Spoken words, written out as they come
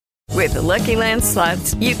With the Lucky Land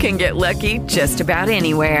Slots, you can get lucky just about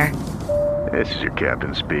anywhere. This is your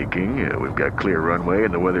captain speaking. We've got clear runway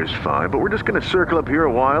and the weather's fine, but we're just going to circle up here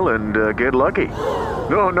a while and get lucky.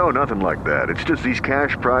 No, nothing like that. It's just these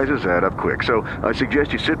cash prizes add up quick. So I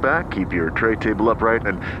suggest you sit back, keep your tray table upright,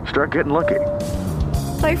 and start getting lucky.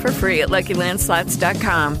 Play for free at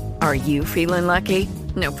LuckyLandSlots.com. Are you feeling lucky?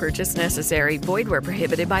 No purchase necessary. Void where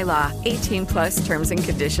prohibited by law. 18 plus terms and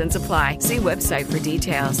conditions apply. See website for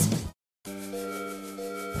details.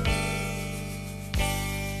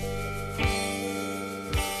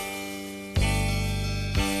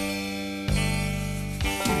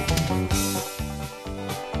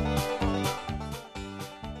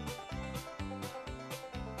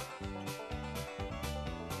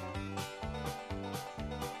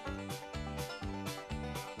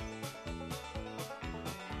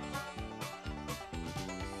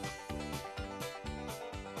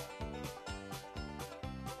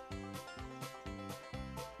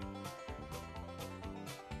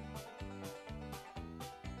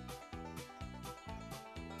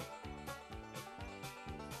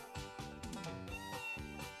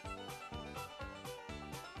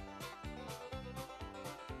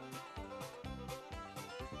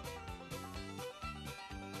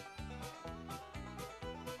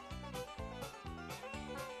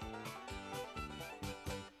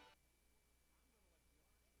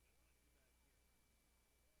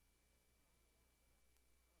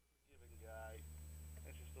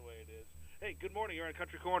 Hey, good morning. You're on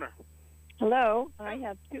Country Corner. Hello. I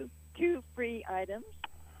have two free items.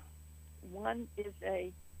 One is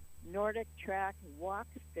a Nordic Track walk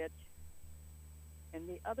fit, and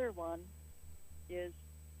the other one is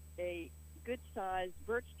a good-sized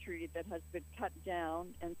birch tree that has been cut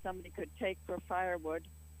down and somebody could take for firewood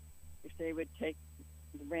if they would take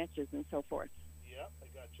the branches and so forth. Yep, I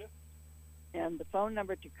gotcha. And the phone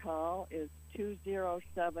number to call is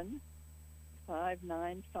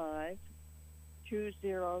 207-595-2063.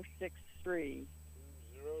 2063.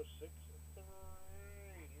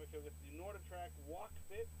 We've got the Nordic Track walk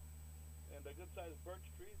fit and a good-sized birch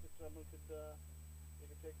tree that someone could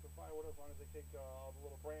they could take for firewood as long as they take all the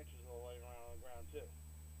little branches all laying around on the ground too.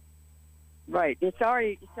 Right. It's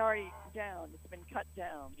already down. It's been cut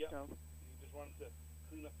down. Yep. So. You just wanted to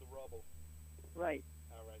clean up the rubble. Right.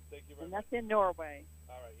 All right. Thank you very much. And that's in Norway.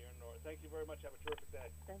 All right. You're in Norway. Thank you very much. Have a terrific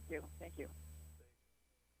day. Thank you. Thank you.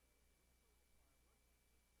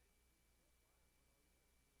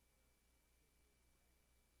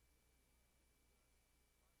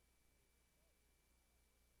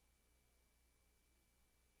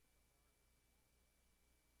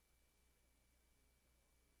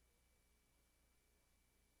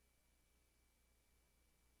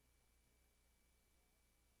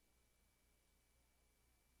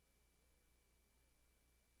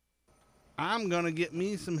 I'm going to get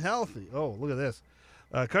me some healthy. Oh, look at this.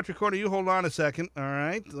 Country Corner, you hold on a second. All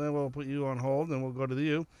right. Then we'll put you on hold, and we'll go to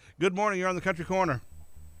you. Good morning. You're on the Country Corner.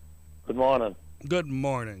 Good morning. Good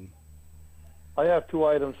morning. I have two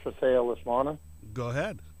items for sale this morning. Go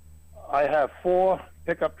ahead. I have 4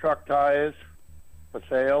 pickup truck tires for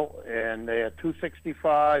sale, and they are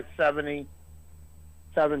 265, 70,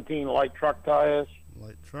 17 light truck tires.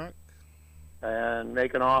 Light truck. And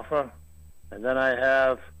make an offer. And then I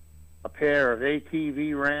have a pair of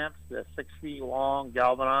ATV ramps. They're 6 feet long,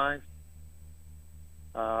 galvanized.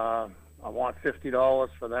 I want $50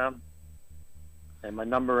 for them. And my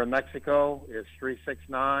number in Mexico is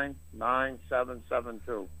 369-9772.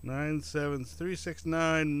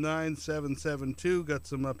 369-9772. Got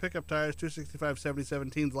some pickup tires, 265, 70,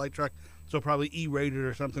 17s, light truck, so probably E-rated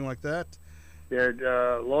or something like that. They're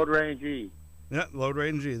Load Range E. Yeah, Load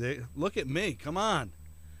Range E. Look at me. Come on.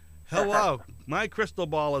 Hello. My crystal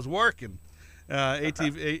ball is working.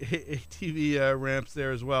 ATV ramps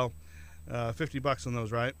there as well. $50 on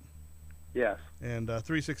those, right? Yes. And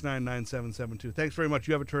 369-9772. Thanks very much.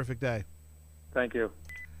 You have a terrific day. Thank you.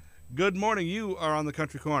 Good morning. You are on the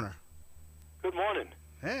Country Corner. Good morning.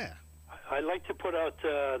 Yeah. I'd like to put out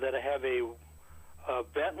that I have a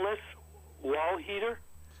ventless wall heater,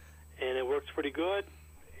 and it works pretty good.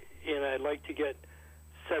 And I'd like to get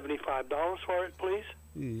 $75 for it, please.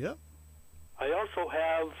 Yep. I also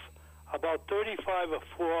have about 35 or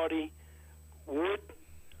 40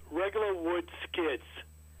 regular wood skids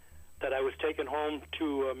that I was taking home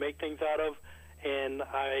to make things out of, and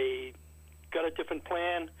I got a different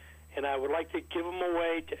plan, and I would like to give them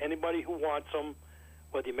away to anybody who wants them,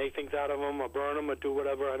 whether you make things out of them or burn them or do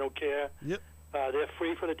whatever, I don't care. Yep. They're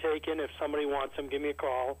free for the taking. If somebody wants them, give me a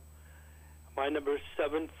call. My number is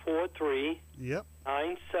 743 Yep.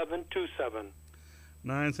 9727.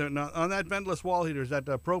 Now, on that ventless wall heater, is that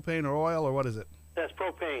propane or oil, or what is it? That's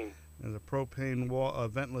propane. There's a propane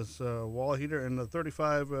ventless wall heater, and the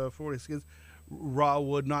 3540 skids, raw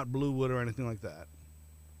wood, not blue wood or anything like that.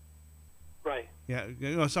 Right.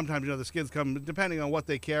 Yeah, sometimes the skids come depending on what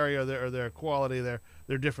they carry or their quality.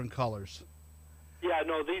 They're different colors. Yeah,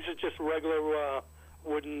 no, these are just regular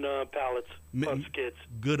wooden pallets of skids.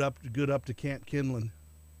 Good up to Camp Kinlan.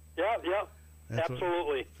 Yeah,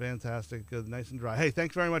 absolutely. Fantastic. Good, nice and dry. Hey,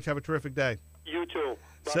 thanks very much. Have a terrific day. You too.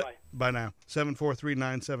 Bye-bye. Bye now.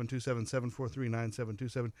 743-9727,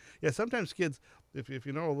 743-9727. Yeah, sometimes skids, if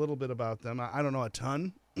you know a little bit about them, I don't know a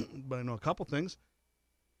ton, but I know a couple things.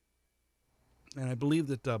 And I believe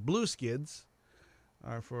that blue skids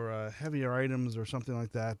are for heavier items or something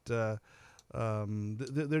like that.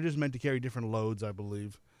 They're just meant to carry different loads, I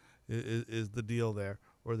believe, is the deal there.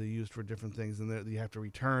 Or they're used for different things, and you have to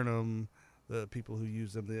return them. The people who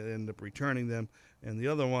use them, they end up returning them. And the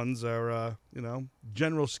other ones are,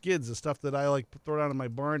 general skids, the stuff that I like to throw down in my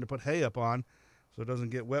barn to put hay up on so it doesn't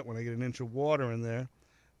get wet when I get an inch of water in there.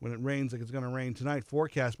 When it rains, like it's going to rain tonight.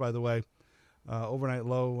 Forecast, by the way, overnight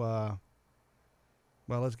low.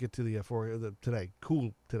 Well, let's get to the today.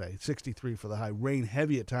 Cool today, 63 for the high. Rain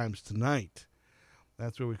heavy at times tonight.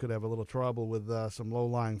 That's where we could have a little trouble with some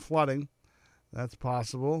low-lying flooding. That's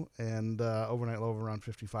possible, and overnight low of around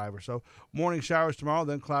 55 or so. Morning showers tomorrow,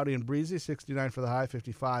 then cloudy and breezy, 69 for the high,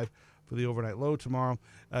 55 for the overnight low tomorrow.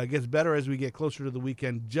 It gets better as we get closer to the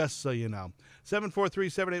weekend, just so you know.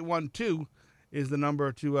 743-7812 is the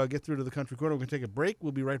number to get through to the Country Corner. We're going to take a break.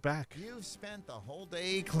 We'll be right back. You've spent the whole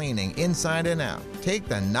day cleaning inside and out. Take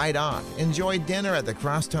the night off. Enjoy dinner at the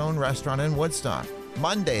Crosstone Restaurant in Woodstock.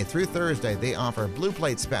 Monday through Thursday, they offer blue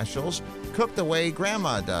plate specials, cooked the way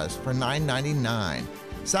Grandma does, for $9.99.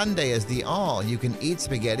 Sunday is the all-you-can-eat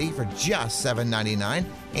spaghetti for just $7.99,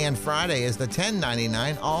 and Friday is the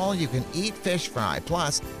 $10.99 all-you-can-eat fish fry.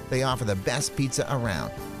 Plus, they offer the best pizza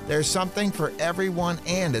around. There's something for everyone,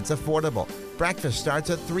 and it's affordable. Breakfast starts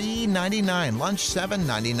at $3.99, lunch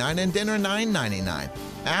 $7.99, and dinner $9.99.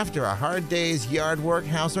 After a hard day's yard work,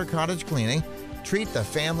 house, or cottage cleaning, treat the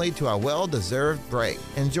family to a well-deserved break.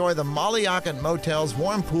 Enjoy the Mollyoccat Motel's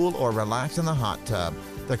warm pool or relax in the hot tub.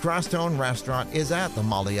 The Crosstone Restaurant is at the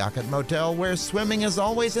Mollyoccat Motel, where swimming is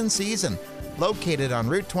always in season. Located on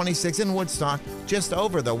Route 26 in Woodstock, just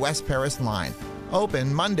over the West Paris line.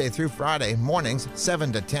 Open Monday through Friday, mornings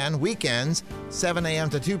 7 to 10, weekends 7 a.m.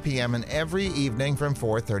 to 2 p.m., and every evening from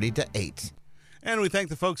 4:30 to 8. And we thank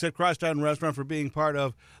the folks at Crosstown Restaurant for being part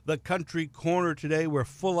of the Country Corner today. We're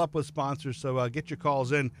full up with sponsors, so get your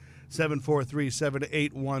calls in,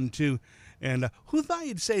 743-7812. And who thought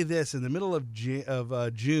you'd say this in the middle of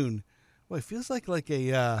June? Well, it feels like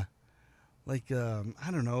a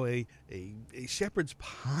shepherd's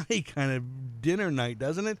pie kind of dinner night,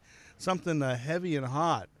 doesn't it? Something heavy and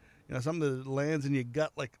hot. Something that lands in your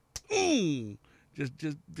gut like,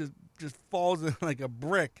 just falls in like a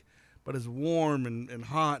brick. But it's warm and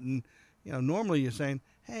hot, and normally you're saying,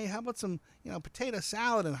 hey, how about some potato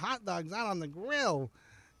salad and hot dogs out on the grill,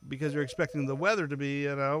 because you're expecting the weather to be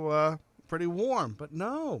pretty warm. But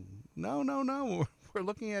no, we're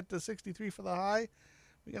looking at the 63 for the high.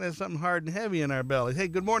 We're gonna have something hard and heavy in our belly. Hey,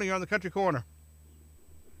 good morning. You're on the Country Corner.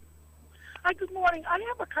 Hi, good morning. I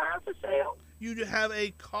have a car for sale. You have a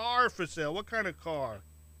car for sale. What kind of car?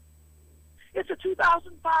 It's a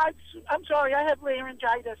 2005. I'm sorry, I have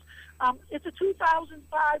laryngitis. It's a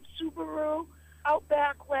 2005 Subaru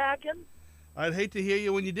Outback wagon. I'd hate to hear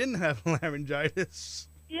you when you didn't have laryngitis.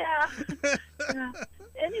 Yeah.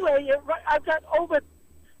 Anyway, I've got over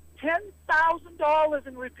 $10,000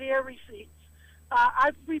 in repair receipts.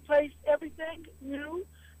 I've replaced everything new,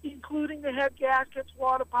 including the head gaskets,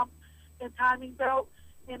 water pump, and timing belt,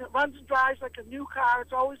 and it runs and drives like a new car.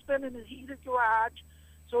 It's always been in a heated garage,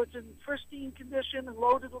 so it's in pristine condition and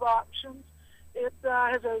loaded with options. It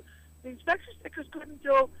has the inspection sticker is good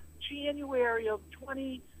until January of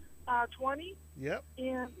 2020. Yep.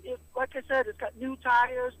 And like I said, it's got new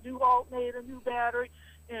tires, new alternator, new battery,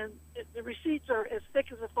 and the receipts are as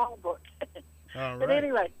thick as a phone book. All right. But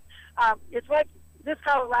anyway, it's like this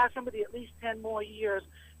car will last somebody at least 10 more years,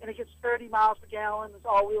 and it gets 30 miles per gallon. It's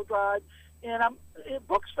all-wheel drive, and it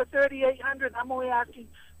books for $3,800. I'm only asking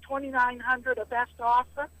 $2,900, a best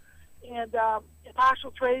offer, and partial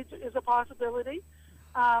trades is a possibility.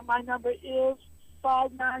 My number is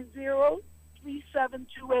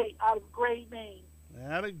 590-3728 out of Gray, Maine.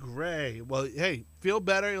 Out of Gray. Well, hey, feel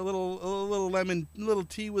better. A little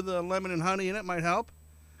tea with lemon and honey in it might help.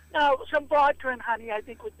 No, some vodka and honey I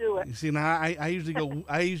think would do it. You see, now I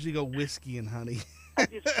usually go whiskey and honey. I'm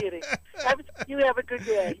just kidding. You have a good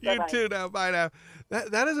day. You Bye-bye. too now. Bye now.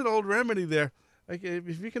 That is an old remedy there. Like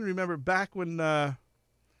if you can remember back when, I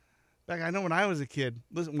know when I was a kid.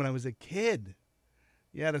 Listen, when I was a kid,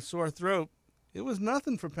 you had a sore throat. It was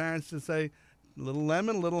nothing for parents to say, little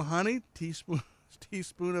lemon, little honey,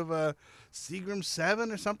 teaspoon of Seagram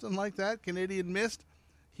 7 or something like that, Canadian Mist.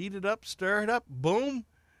 Heat it up, stir it up, boom,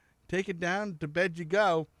 take it down, to bed you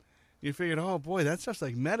go. You figured, oh boy, that stuff's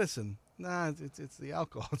like medicine. Nah, it's the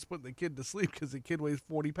alcohol. It's putting the kid to sleep because the kid weighs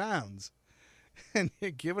 40 pounds. And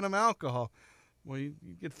you're giving him alcohol. Well, you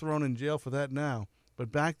get thrown in jail for that now.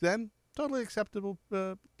 But back then, totally acceptable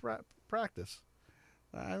practice.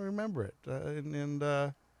 I remember it.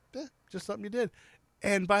 Just something you did.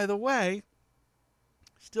 And by the way,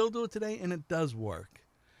 still do it today, and it does work.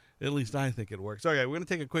 At least I think it works. Okay, we're going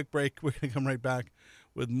to take a quick break. We're going to come right back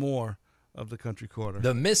with more of the Country Corner.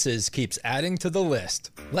 The missus keeps adding to the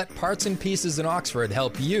list. Let Parts and Pieces in Oxford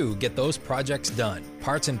help you get those projects done.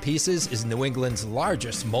 Parts and Pieces is New England's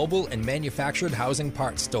largest mobile and manufactured housing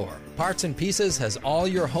parts store. Parts and Pieces has all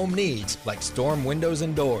your home needs like storm windows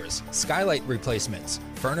and doors, skylight replacements,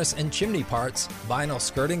 furnace and chimney parts, vinyl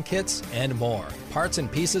skirting kits, and more. Parts and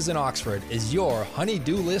Pieces in Oxford is your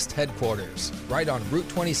honey-do list headquarters. Right on Route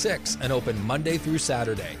 26 and open Monday through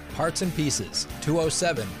Saturday. Parts and Pieces,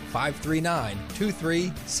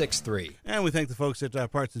 207-539-2363. And we thank the folks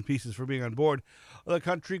at Parts and Pieces for being on board the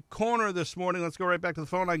Country Corner this morning. Let's go right back to the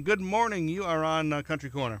phone line. Good morning. You are on Country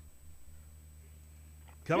Corner.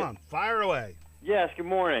 Come on, fire away. Yes, good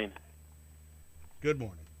morning. Good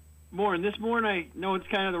morning. Morning. This morning, I know it's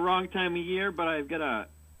kind of the wrong time of year, but I've got a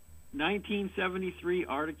 1973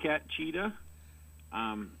 Arctic Cat Cheetah.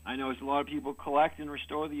 I know it's a lot of people collect and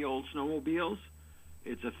restore the old snowmobiles.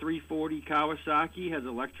 It's a 340 Kawasaki, has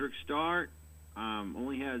electric start,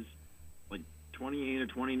 only has like 28 or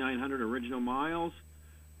 2,900 original miles,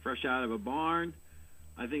 fresh out of a barn.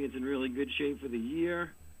 I think it's in really good shape for the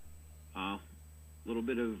year. Little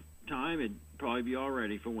bit of time, it'd probably be all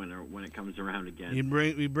ready for winter when it comes around again.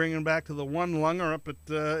 We bring him back to the one lunger up at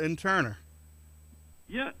in Turner.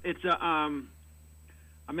 Yeah, it's a.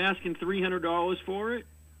 I'm asking $300 for it.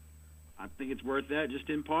 I think it's worth that just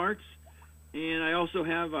in parts. And I also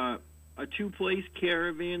have a two-place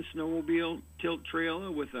caravan snowmobile tilt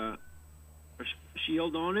trailer with a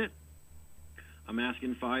shield on it. I'm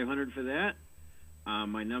asking $500 for that.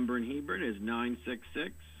 My number in Hebron is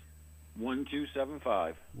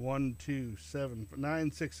 966-1275.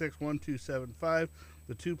 966-1275.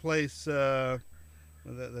 The two-place, the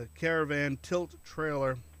caravan tilt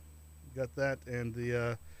trailer, got that, and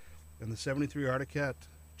the 73 Arctic Cat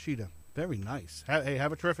Cheetah. Very nice. Hey,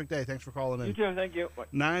 have a terrific day. Thanks for calling in. You too. Thank you.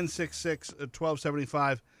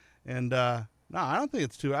 966-1275, and no, I don't think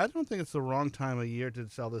it's the wrong time of year to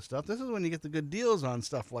sell this stuff. This is when you get the good deals on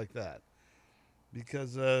stuff like that.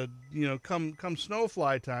 Because, come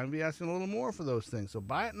snowfly time, be asking a little more for those things. So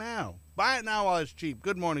buy it now. Buy it now while it's cheap.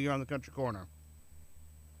 Good morning. You're on the Country Corner.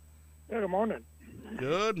 Yeah, good morning.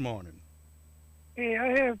 Good morning. Hey,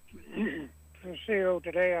 I have for sale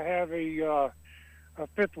today. I have a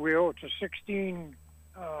fifth wheel. It's a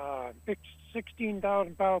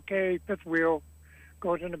 16,000 pound K fifth wheel.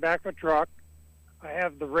 Goes in the back of a truck. I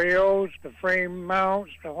have the rails, the frame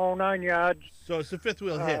mounts, the whole 9 yards. So it's a fifth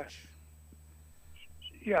wheel hitch.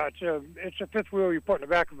 Yeah, it's a fifth wheel you put in the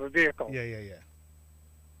back of a vehicle. Yeah.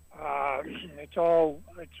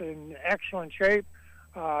 It's in excellent shape.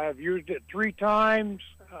 I've used it 3 times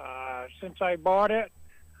since I bought it.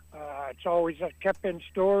 It's always kept in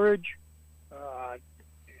storage.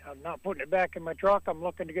 I'm not putting it back in my truck. I'm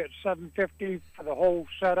looking to get $750 for the whole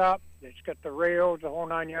setup. It's got the rails, the whole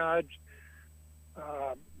 9 yards.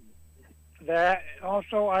 That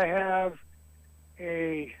also, I have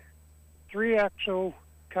a 3-axle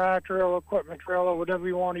car trailer, equipment trailer, whatever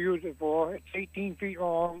you want to use it for. It's 18 feet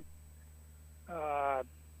long.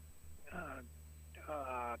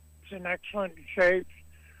 It's in excellent shape.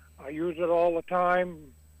 I use it all the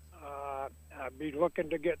time. I'd be looking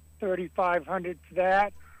to get $3,500 for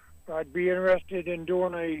that. I'd be interested in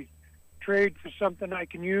doing a trade for something I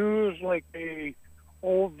can use, like a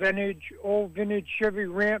old vintage Chevy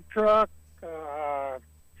ramp truck,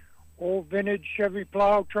 old vintage Chevy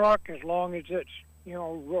plow truck, as long as it's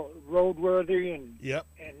roadworthy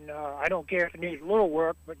and I don't care if it needs a little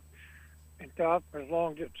work, but and tough, as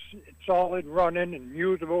long as it's solid, running, and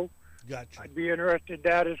usable. Gotcha. I'd be interested in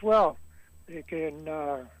that as well. You can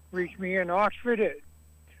reach me in Oxford at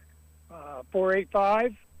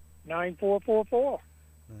 485-9444.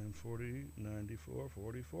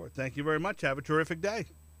 940-9444. Thank you very much. Have a terrific day.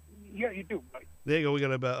 Yeah, you do. Bye. There you go. We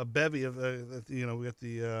got a bevy of, we got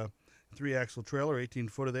the 3-axle trailer,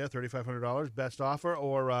 18-footer there, $3,500. Best offer,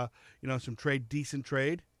 or some decent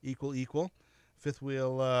trade, equal. Fifth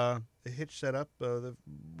wheel hitch setup.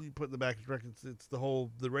 We put in the back. It's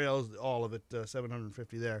the rails, all of it,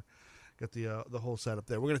 $750 there. Got the whole setup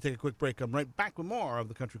there. We're going to take a quick break. Come right back with more of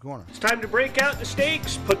the Country Corner. It's time to break out the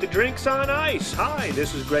steaks, put the drinks on ice. Hi,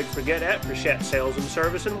 this is Greg Forget at Frechette Sales and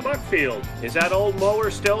Service in Buckfield. Is that old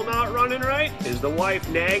mower still not running right? Is the wife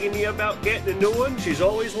nagging you about getting a new one she's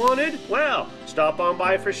always wanted? Well, stop on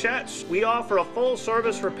by Frechette's. We offer a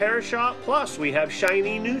full-service repair shop, plus we have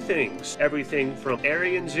shiny new things. Everything from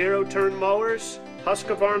Arian zero-turn mowers,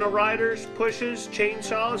 Husqvarna riders, pushes,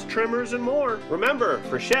 chainsaws, trimmers, and more. Remember,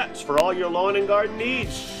 Frechette's for all your lawn and garden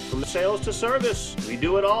needs. From sales to service, we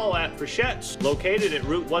do it all at Frechette's, located at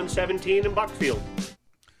Route 117 in Buckfield.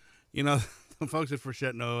 The folks at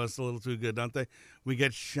Frechette know us a little too good, don't they? We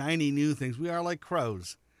get shiny new things. We are like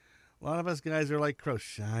crows. A lot of us guys are like crows.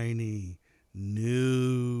 Shiny,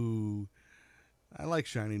 new. I like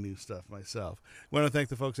shiny new stuff myself. I want to thank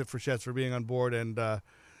the folks at Frechette's for being on board and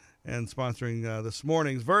sponsoring this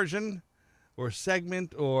morning's version or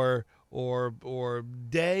segment or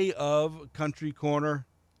day of Country Corner.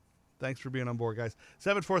 Thanks for being on board, guys.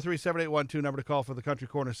 743-7812, number to call for the Country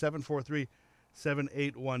Corner,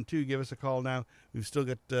 743-7812. Give us a call now. We've still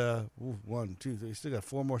got still got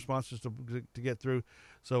 4 more sponsors to get through.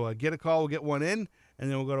 So get a call, we'll get one in,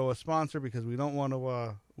 and then we'll go to a sponsor, because we don't want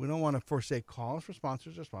to forsake calls for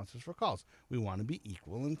sponsors or sponsors for calls. We want to be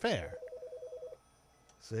equal and fair.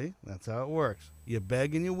 See, that's how it works. You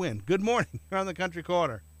beg and you win. Good morning. You're on the Country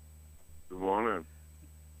Corner. Good morning.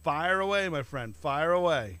 Fire away, my friend. Fire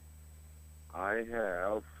away. I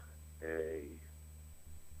have a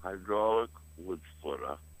hydraulic wood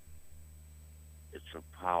splitter. It's a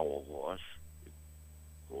power horse. It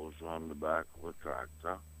goes on the back of a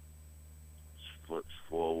tractor, splits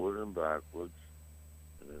forward and backwards,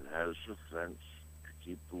 and it has a fence to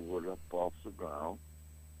keep the wood up off the ground.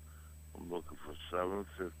 I'm looking for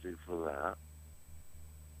 $750 for that.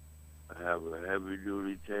 I have a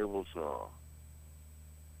heavy-duty table saw.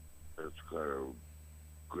 It's got a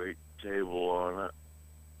great table on it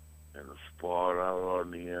and a spot out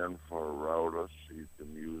on the end for a router, so you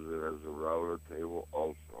can use it as a router table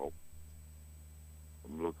also.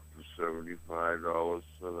 I'm looking for $75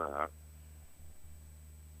 for that.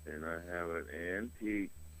 And I have an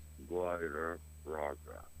antique glider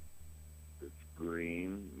rocker. It's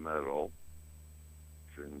green metal.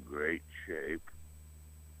 It's in great shape.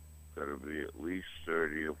 Got to be at least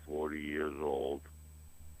 30 or 40 years old.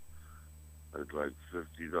 I'd like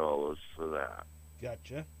 $50 for that.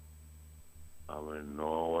 Gotcha. I'm in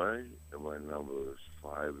Norway, and my number is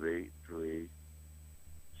 583-7622.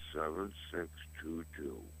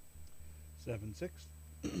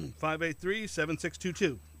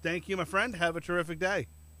 583-7622. Thank you, my friend. Have a terrific day.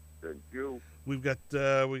 Thank you. We got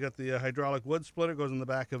the hydraulic wood splitter. Goes in the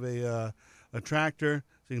back of a tractor,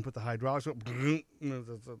 so you can put the hydraulics up.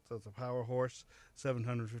 That's a power horse.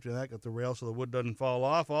 $750 of that. Got the rail so the wood doesn't fall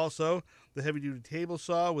off. Also, the heavy duty table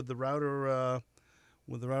saw with the router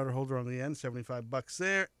holder on the end. $75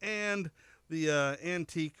 there, and the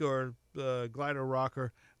antique or glider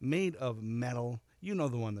rocker made of metal. You know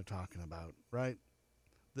the one they're talking about, right?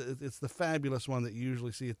 It's the fabulous one that you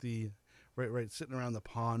usually see at the right sitting around the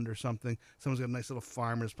pond or something. Someone's got a nice little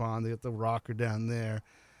farmer's pond. They got the rocker down there.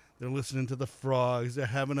 They're listening to the frogs. They're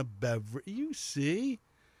having a beverage. You see?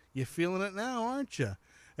 You're feeling it now, aren't you?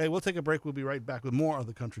 Hey, we'll take a break. We'll be right back with more of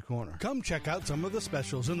the Country Corner. Come check out some of the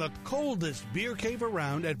specials in the coldest beer cave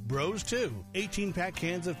around at Bros 2. 18-pack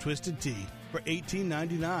cans of Twisted Tea for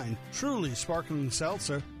 $18.99. Truly sparkling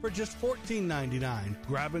seltzer for just $14.99.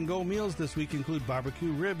 Grab-and-go meals this week include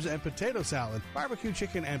barbecue ribs and potato salad, barbecue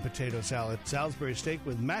chicken and potato salad, Salisbury steak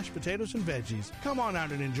with mashed potatoes and veggies. Come on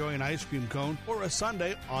out and enjoy an ice cream cone or a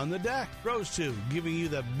sundae on the deck. Bros 2, giving you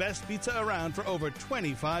the best pizza around for over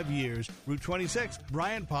 25 years. Route 26,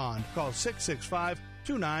 Bryant Pond. Call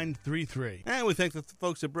 665-2933. And we thank the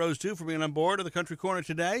folks at Bros 2 for being on board of the Country Corner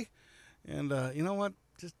today. And you know what?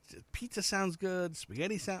 Just pizza sounds good.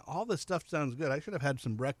 Spaghetti all this stuff sounds good. I should have had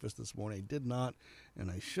some breakfast this morning. I did not,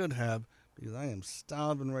 and I should have, because I am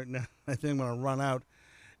starving right now. I think I'm going to run out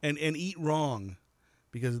and eat wrong,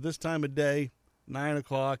 because at this time of day, 9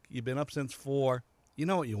 o'clock, you've been up since 4. You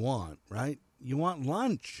know what you want, right? You want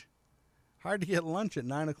lunch. Hard to get lunch at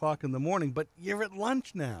 9 o'clock in the morning, but you're at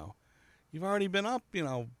lunch now. You've already been up,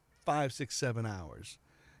 5, 6, 7 hours.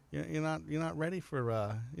 You're not ready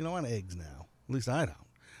for you don't want eggs now. At least I don't.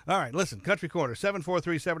 All right, listen, Country Corner,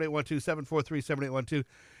 743-7812, 743-7812.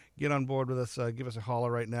 Get on board with us. Give us a holler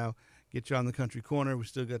right now. get you on the Country Corner. We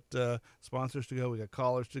still got sponsors to go. We got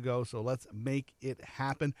callers to go. So let's make it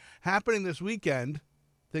happen. Happening this weekend,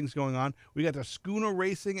 things going on. We got the schooner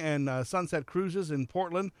racing and sunset cruises in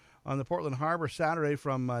Portland on the Portland Harbor Saturday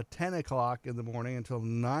from 10 o'clock in the morning until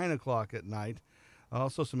 9 o'clock at night.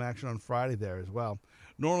 Also some action on Friday there as well.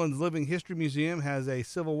 New Orleans Living History Museum has a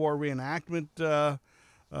Civil War reenactment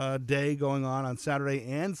day going on Saturday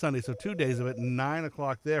and Sunday, so 2 days of it, 9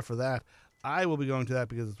 o'clock there for that. I will be going to that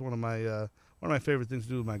because it's one of my favorite things to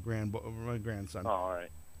do with my grandson. Oh, all right.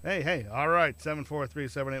 Hey, all right,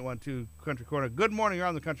 743-7812 Country Corner. Good morning, you're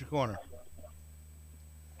on the Country Corner.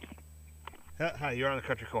 Hi, you're on the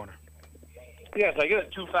Country Corner. Yes, I got a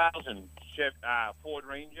 2000 Ford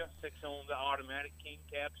Ranger, 6-cylinder automatic, king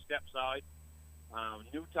cab, step side,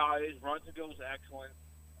 new tires, runs and goes excellent,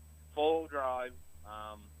 full drive.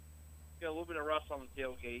 Got a little bit of rust on the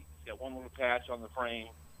tailgate. It's got one little patch on the frame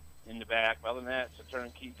in the back. Other than that, it's a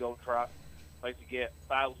turnkey go truck. I'd like to get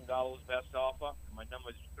 $1,000 best offer. My number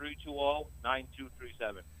is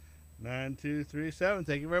 320-9237. 9237.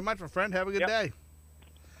 Thank you very much, my friend. Have a good day.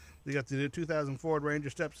 You got the 2000 Ford Ranger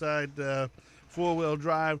stepside, four-wheel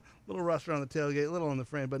drive, little rust around the tailgate, a little on the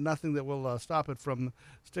frame, but nothing that will stop it from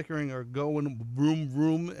stickering or going vroom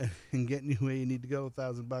vroom and getting you where you need to go.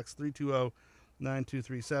 $1,000.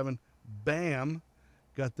 320-9237. Bam,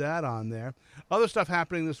 got that on there. Other stuff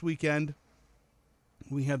happening this weekend.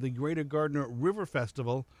 We have the Greater Gardner River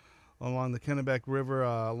Festival along the Kennebec River,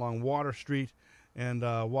 along Water Street and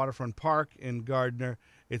Waterfront Park in Gardner.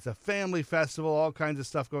 It's a family festival, all kinds of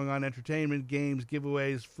stuff going on, entertainment, games,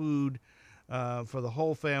 giveaways, food for the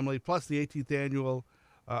whole family, plus the 18th annual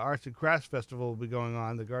Arts and Crafts Festival will be going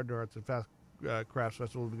on. The Gardner Arts and Crafts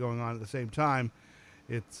Festival will be going on at the same time.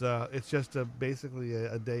 It's just basically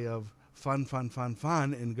a day of fun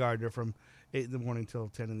in Gardner from 8 in the morning till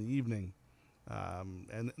 10 in the evening.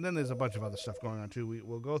 And then there's a bunch of other stuff going on, too.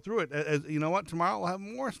 We'll go through it. As you know what? Tomorrow we'll have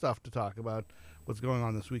more stuff to talk about what's going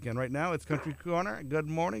on this weekend. Right now, it's Country Corner. Good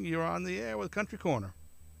morning. You're on the air with Country Corner.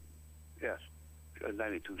 Yes.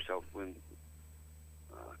 92 Southwind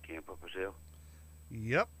camper for sale.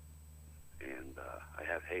 Yep. And I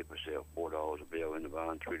have hay for sale. $4 a bale in the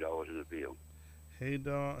barn, $3 in the field. Hey,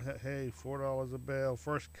 $4 a bale.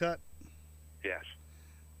 First cut? Yes.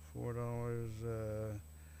 $4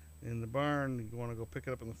 in the barn. You want to go pick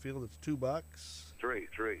it up in the field? It's $2.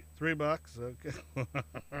 $3. Okay.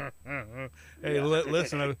 Hey,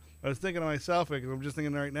 listen. I was thinking to myself because I'm just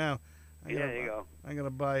thinking right now. There you go. I'm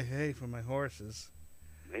gonna buy hay for my horses.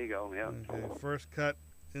 There you go. Yeah. Okay. First cut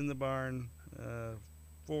in the barn.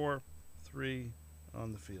 4, 3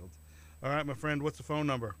 on the field. All right, my friend. What's the phone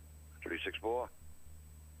number? 364-5268.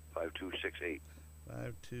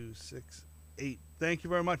 5268. Thank you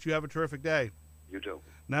very much. You have a terrific day. You too.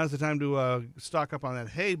 Now's the time to stock up on that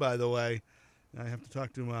hay, by the way. I have to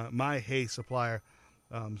talk to my hay supplier.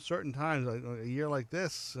 Certain times, a year like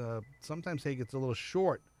this, sometimes hay gets a little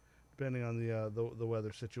short, depending on the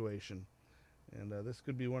weather situation. And this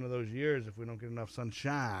could be one of those years if we don't get enough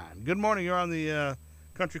sunshine. Good morning. You're on the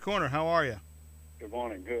Country Corner. How are you? Good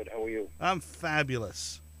morning. Good. How are you? I'm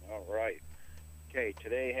fabulous. All right. Okay,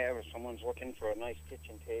 today if someone's looking for a nice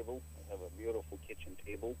kitchen table, I have a beautiful kitchen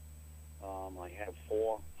table. I have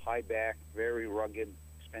 4 high-back, very rugged,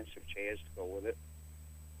 expensive chairs to go with it.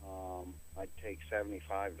 I'd take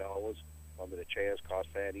 $75. Probably the chairs cost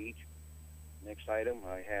that each. Next item,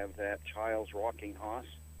 I have that child's rocking horse.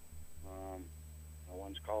 No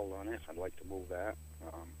one's called on it. I'd like to move that.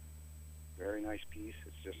 Very nice piece.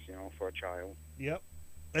 It's just, for a child. Yep.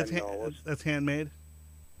 That's handmade?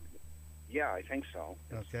 Yeah, I think so.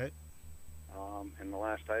 Okay. And the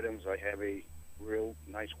last items, I have a real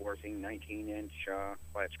nice working 19-inch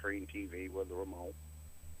flat screen TV with a remote.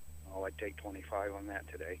 I'd take $25 on that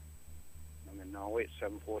today. I'm in Norway at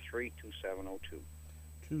 743-2702.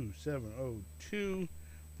 2702.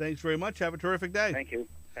 Thanks very much. Have a terrific day. Thank you.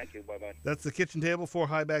 Bye-bye. That's the kitchen table, 4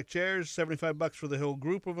 high-back chairs, $75 for the whole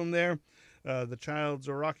group of them there. The child's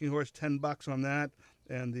rocking horse, $10 on that.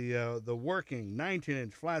 And the working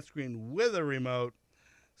 19-inch flat screen with a remote,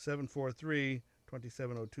 743-2702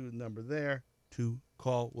 number there. To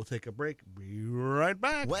call. We'll take a break. Be right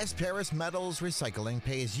back. West Paris Metals Recycling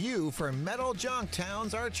pays you for metal junk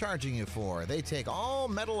towns are charging you for. They take all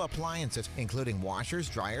metal appliances, including washers,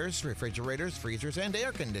 dryers, refrigerators, freezers, and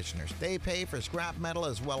air conditioners. They pay for scrap metal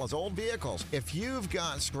as well as old vehicles. If you've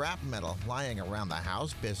got scrap metal lying around the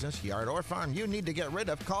house, business, yard, or farm you need to get rid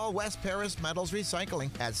of, call West Paris Metals Recycling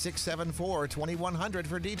at 674-2100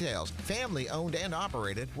 for details. Family owned and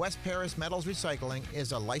operated, West Paris Metals Recycling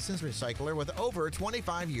is a licensed recycler with over 20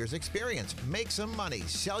 25 years experience. Make some money.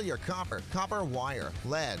 Sell your copper, copper wire,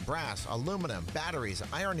 lead, brass, aluminum, batteries,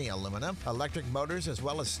 irony aluminum, electric motors, as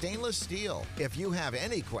well as stainless steel. If you have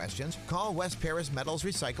any questions, call West Paris Metals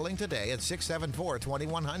Recycling today at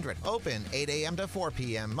 674-2100. Open 8 a.m. to 4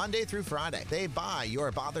 p.m. Monday through Friday. They buy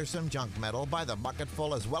your bothersome junk metal by the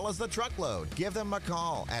bucketful as well as the truckload. Give them a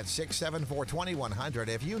call at 674-2100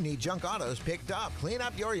 if you need junk autos picked up. Clean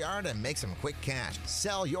up your yard and make some quick cash.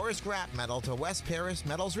 Sell your scrap metal to West Paris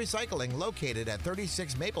Metals Recycling, located at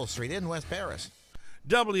 36 Maple Street in West Paris.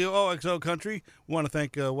 WOXO Country. Want to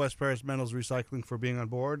thank West Paris Metals Recycling for being on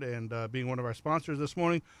board and being one of our sponsors this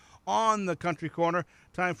morning on the Country Corner.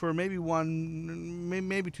 Time for maybe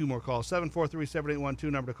two more calls.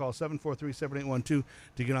 743-7812, number to call, 743-7812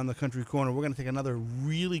 to get on the Country Corner. We're going to take another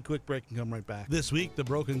really quick break and come right back. This week, the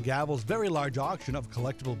Broken Gavel's very large auction of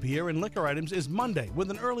collectible beer and liquor items is Monday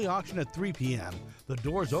with an early auction at 3 p.m. The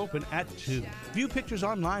doors open at 2. View pictures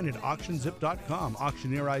online at auctionzip.com,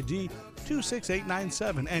 auctioneer ID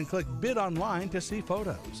 26897, and click Bid Online to see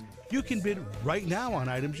photos. You can bid right now on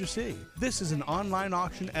items you see. This is an online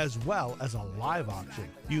auction as well as a live auction.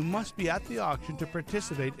 You must be at the auction to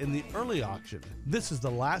participate in the early auction. This is the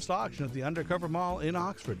last auction at the Undercover Mall in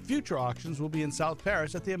Oxford. Future auctions will be in South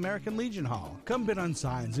Paris at the American Legion Hall. Come bid on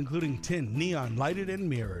signs including tin, neon, lighted and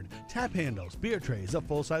mirrored, tap handles, beer trays, a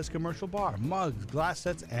full-size commercial bar, mugs, glass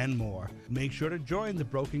sets, and more. Make sure to join the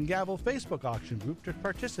Broken Gavel Facebook auction group to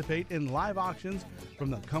participate in live auctions from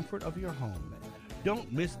the comfort of your home.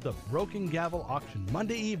 Don't miss the Broken Gavel auction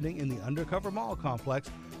Monday evening in the Undercover Mall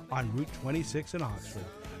complex on Route 26 in Oxford.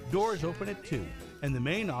 Doors open at 2, and the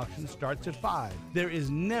main auction starts at 5. There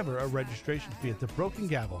is never a registration fee at the Broken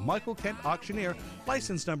Gavel. Michael Kent Auctioneer,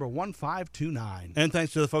 license number 1529. And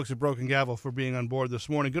thanks to the folks at Broken Gavel for being on board this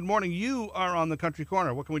morning. Good morning. You are on the Country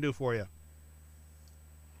Corner. What can we do for you?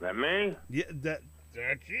 That me? Yeah, that's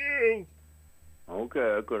you.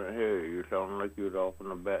 Okay, I couldn't hear you. You sounded like you was off in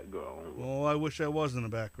the background. Well, I wish I was in the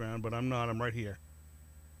background, but I'm not. I'm right here.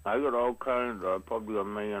 I got all kinds of, probably a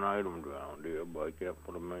million items around here, but I can't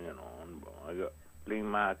put a million on. But I got flea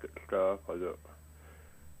market stuff. I got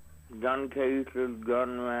gun cases,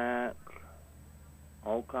 gun racks,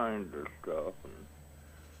 all kinds of stuff. And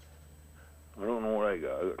I don't know what I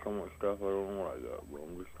got. I got so much stuff I don't know what I got, but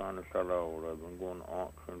I'm just trying to sell out. I've been going to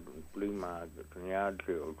auctions and flea markets and yard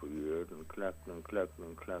sales for years and collecting,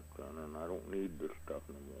 and I don't need this stuff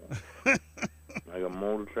anymore. I got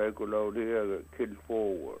motorcycles out here. I got kids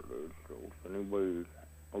forwarders. So if anybody's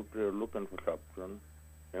out there looking for something,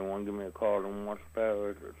 they want to give me a call in West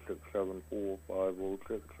Paris at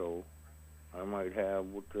 674-506, so I might have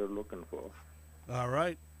what they're looking for. All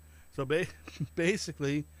right. So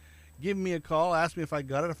basically, give me a call, ask me if I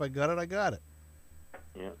got it. If I got it, I got it.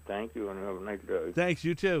 Yeah, thank you, and have a nice day. Thanks,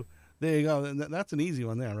 you too. There you go. That's an easy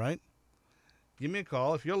one there, right? Give me a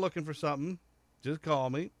call. If you're looking for something, just call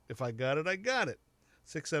me. If I got it, I got it.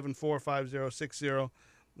 674-5060.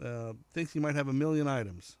 Thinks he might have a million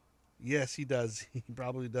items. Yes, he does. He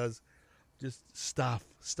probably does. Just stuff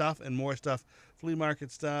and more stuff. Flea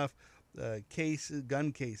market stuff, cases,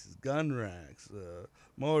 gun racks,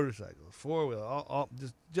 motorcycles, four-wheel, all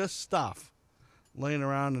just stuff laying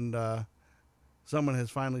around, and someone has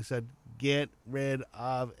finally said, get rid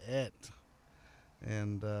of it.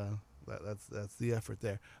 And that's the effort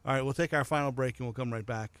there. All right, we'll take our final break, and we'll come right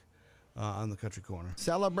back on the Country Corner.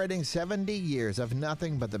 Celebrating 70 years of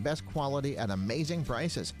nothing but the best quality at amazing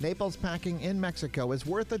prices. Naples Packing in Mexico is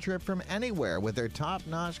worth a trip from anywhere with their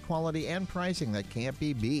top-notch quality and pricing that can't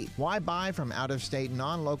be beat. Why buy from out-of-state,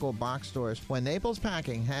 non-local box stores when Naples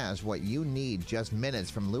Packing has what you need just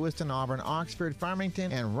minutes from Lewiston, Auburn, Oxford,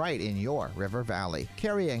 Farmington, and right in your River Valley.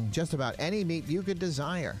 Carrying just about any meat you could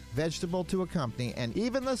desire, vegetable to accompany, and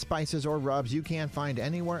even the spices or rubs you can't find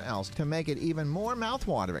anywhere else to make it even more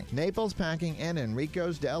mouth-watering. Naples Packing and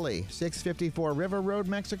Enrico's Deli, 654 River Road,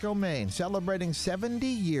 Mexico, Maine, celebrating 70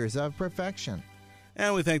 years of perfection.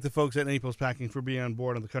 And we thank the folks at Naples Packing for being on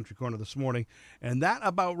board on the Country Corner this morning. And that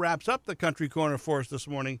about wraps up the Country Corner for us this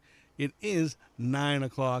morning. It is 9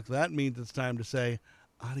 o'clock. That means it's time to say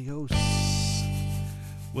adios.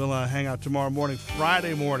 We'll hang out tomorrow morning,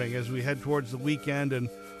 Friday morning, as we head towards the weekend and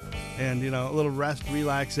you know, a little rest,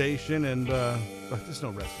 relaxation, and there's no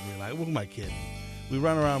rest and relax. Who am I kidding? We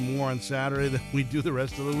run around more on Saturday than we do the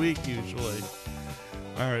rest of the week usually.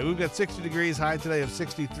 All right, we've got 60 degrees, high today of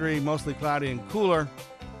 63, mostly cloudy and cooler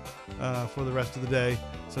for the rest of the day.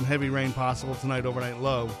 Some heavy rain possible tonight, overnight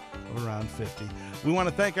low of around 50. We want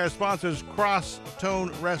to thank our sponsors, Cross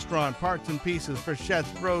Tone Restaurant, Parts and Pieces,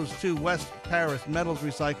 Frichette's, Bros 2, West Paris, Metals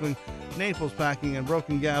Recycling, Naples Packing, and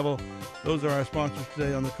Broken Gavel. Those are our sponsors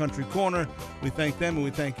today on the Country Corner. We thank them, and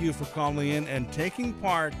we thank you for calling in and taking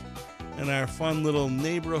part in our fun little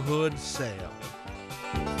neighborhood sale.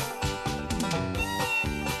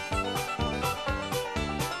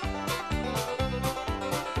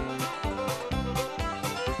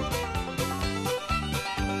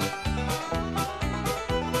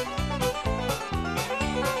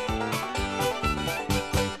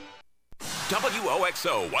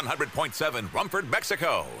 WOXO 100.7 Rumford,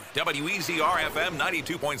 Mexico. WEZR FM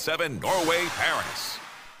 92.7 Norway, Paris.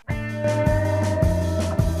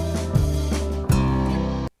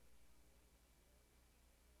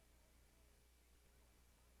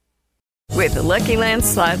 With the Lucky Land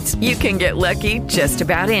Slots, you can get lucky just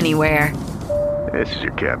about anywhere. This is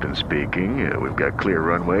your captain speaking. We've got clear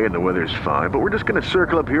runway and the weather's fine, but we're just going to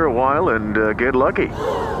circle up here a while and get lucky.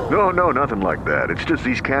 No, nothing like that. It's just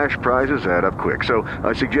these cash prizes add up quick. So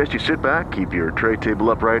I suggest you sit back, keep your tray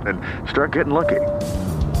table upright, and start getting lucky.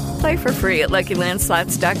 Play for free at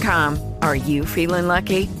LuckyLandSlots.com. Are you feeling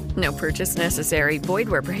lucky? No purchase necessary. Void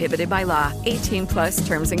where prohibited by law. 18+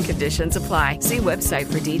 terms and conditions apply. See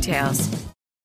website for details.